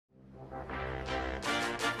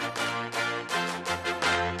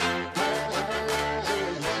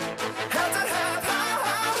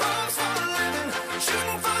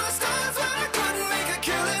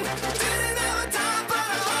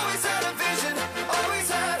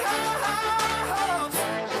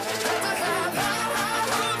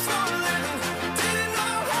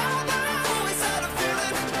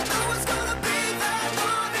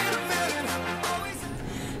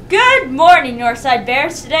Good morning, Northside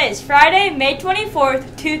Bears. Today is Friday, May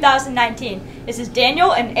 24th, 2019. This is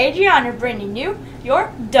Daniel and Adriana bringing you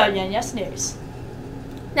your WNES News.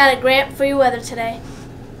 Now to Grant for your weather today.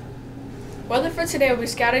 Weather for today will be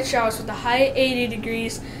scattered showers with a high of 80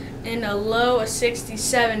 degrees and a low of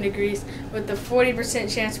 67 degrees with a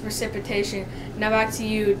 40% chance of precipitation. Now back to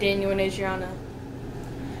you, Daniel and Adriana.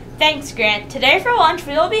 Thanks, Grant. Today for lunch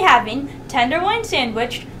we will be having tenderloin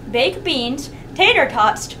sandwich, baked beans, tater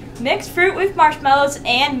tots, mixed fruit with marshmallows,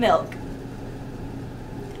 and milk.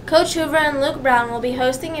 Coach Hoover and Luke Brown will be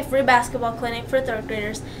hosting a free basketball clinic for third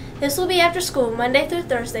graders. This will be after school, Monday through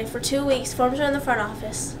Thursday, for 2 weeks. Forms are in the front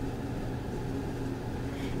office.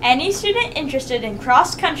 Any student interested in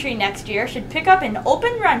cross-country next year should pick up an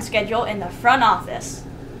open run schedule in the front office.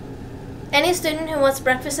 Any student who wants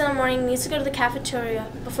breakfast in the morning needs to go to the cafeteria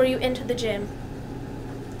before you enter the gym.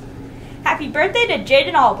 Happy birthday to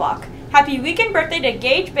Jaden Albach. Happy weekend birthday to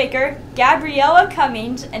Gage Baker, Gabriella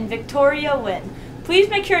Cummings, and Victoria Wynn. Please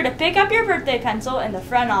make sure to pick up your birthday pencil in the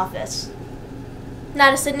front office.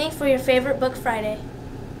 Now to Sydney for your favorite book Friday.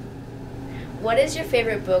 What is your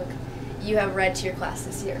favorite book you have read to your class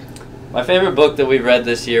this year? My favorite book that we read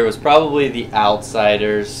this year was probably The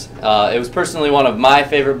Outsiders. It was personally one of my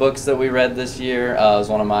favorite books that we read this year. It was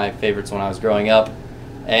one of my favorites when I was growing up.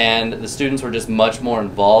 And the students were just much more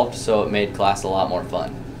involved, so it made class a lot more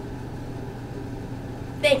fun.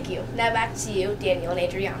 Thank you. Now back to you, Daniel and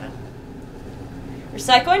Adriana.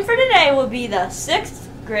 Recycling for today will be the 6th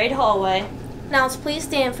grade hallway. Now let's please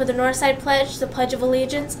stand for the Northside Pledge, the Pledge of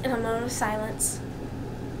Allegiance, and a moment of silence.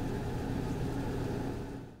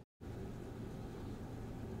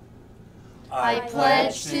 I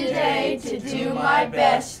pledge today to do my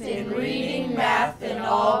best in reading, math, and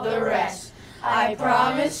all the rest. I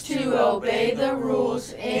promise to obey the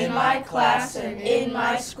rules in my class and in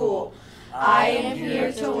my school. I am here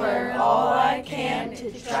to learn all I can,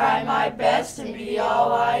 to try my best and be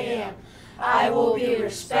all I am. I will be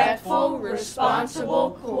respectful,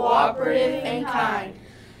 responsible, cooperative, and kind.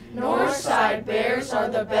 Northside Bears are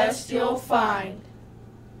the best you'll find.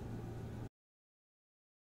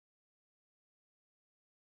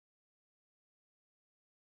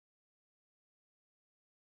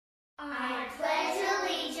 I pledge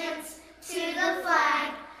allegiance to the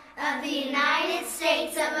flag of the United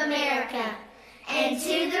States of America and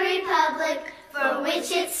to the republic for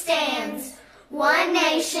which it stands, one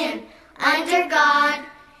nation, under God,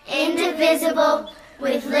 indivisible,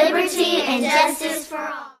 with liberty and justice